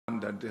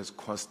that has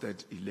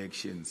costed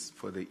elections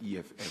for the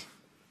EFF.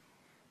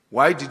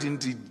 Why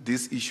didn't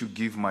this issue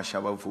give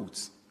Mashaba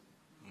votes?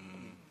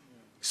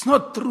 It's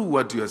not true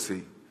what you are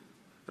saying.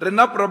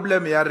 Rena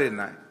problem ya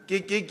rena.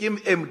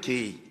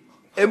 MK.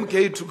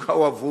 MK took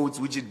our votes,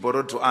 which it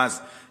borrowed to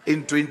us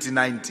in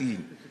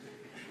 2019.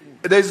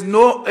 There's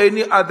no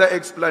any other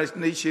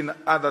explanation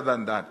other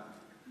than that.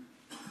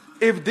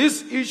 If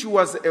this issue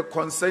was a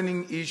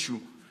concerning issue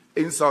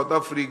in South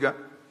Africa,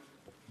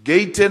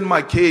 Gayton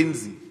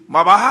Mackenzie,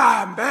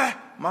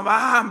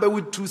 Mabahambe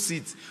with 2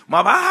 seats,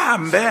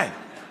 Mabahambe.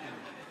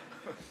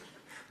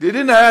 They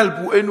didn't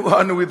help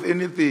anyone with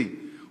anything.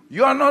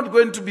 You are not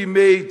going to be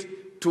made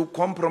to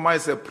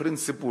compromise a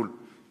principle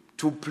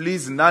to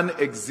please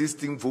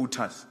non-existing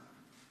voters.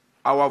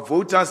 Our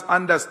voters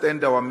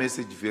understand our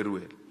message very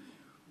well.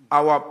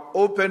 Our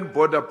open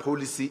border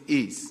policy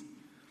is,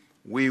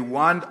 we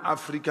want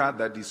Africa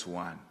that is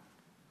one.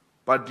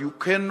 But you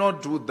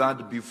cannot do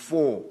that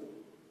before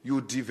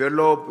you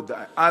develop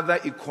the other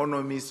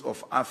economies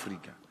of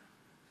Africa.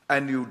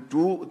 And you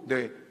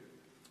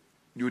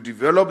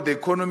develop the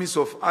economies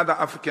of other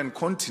African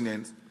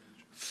continents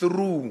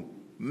through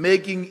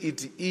making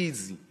it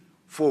easy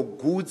for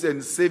goods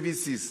and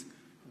services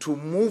to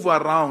move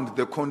around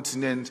the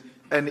continent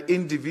and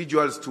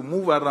individuals to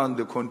move around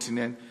the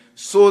continent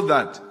so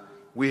that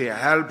we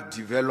help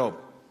develop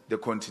the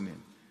continent.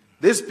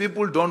 These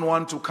people don't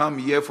want to come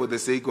here for the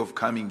sake of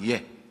coming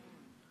here.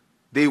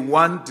 They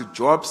want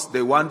jobs,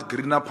 they want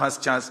greener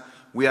pastures.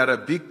 We are a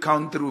big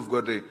country, we've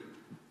got a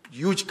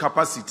huge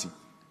capacity.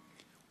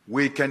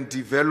 We can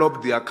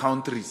develop their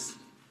countries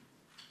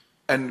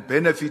and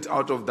benefit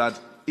out of that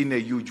in a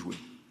huge way.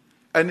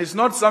 And it's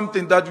not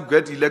something that you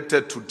get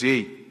elected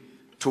today.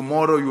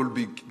 Tomorrow you'll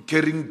be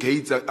carrying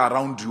gates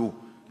around you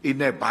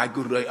in a bag.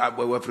 We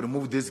have to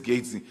remove these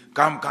gates.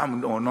 Come.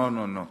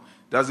 No.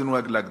 Doesn't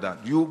work like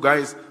that. You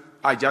guys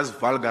are just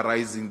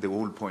vulgarizing the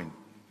whole point.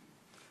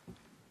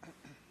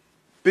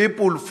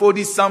 People,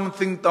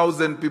 40-something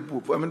thousand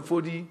people,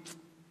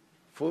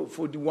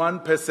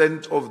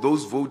 41% of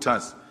those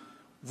voters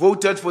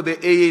voted for the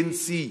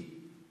ANC,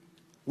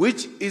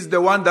 which is the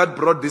one that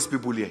brought these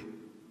people here.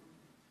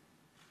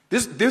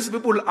 These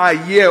people are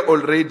here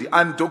already,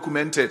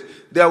 undocumented.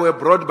 They were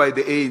brought by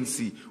the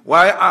ANC.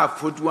 Why are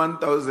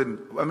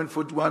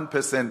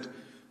 41%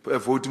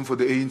 voting for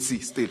the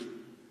ANC still?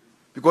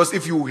 Because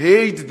if you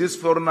hate these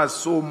foreigners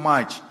so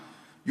much,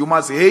 you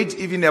must hate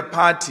even a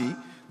party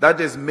that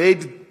has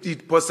made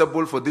it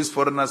possible for these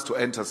foreigners to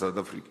enter South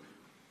Africa.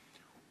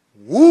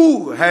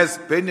 Who has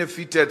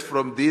benefited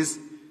from these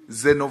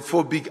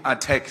xenophobic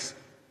attacks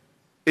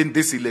in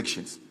these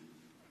elections?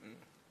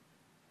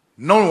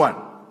 No one.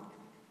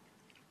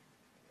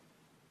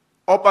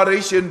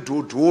 Operation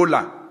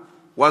Dodola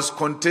was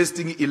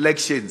contesting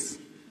elections.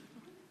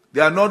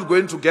 They are not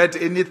going to get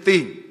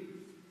anything.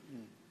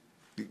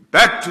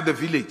 Back to the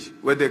village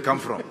where they come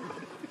from.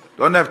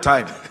 Don't have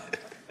time.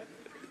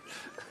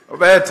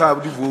 Vote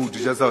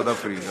just South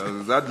Africa.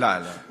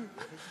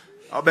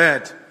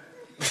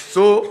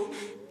 So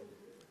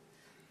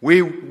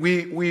we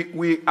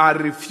are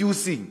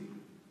refusing.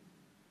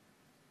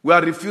 We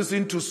are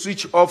refusing to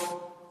switch off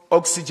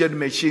oxygen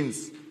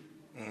machines.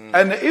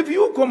 And if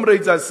you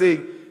comrades are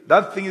saying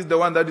that thing is the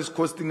one that is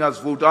costing us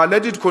vote,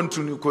 let it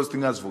continue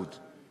costing us vote.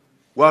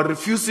 We are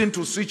refusing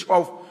to switch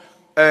off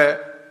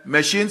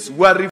machines. We are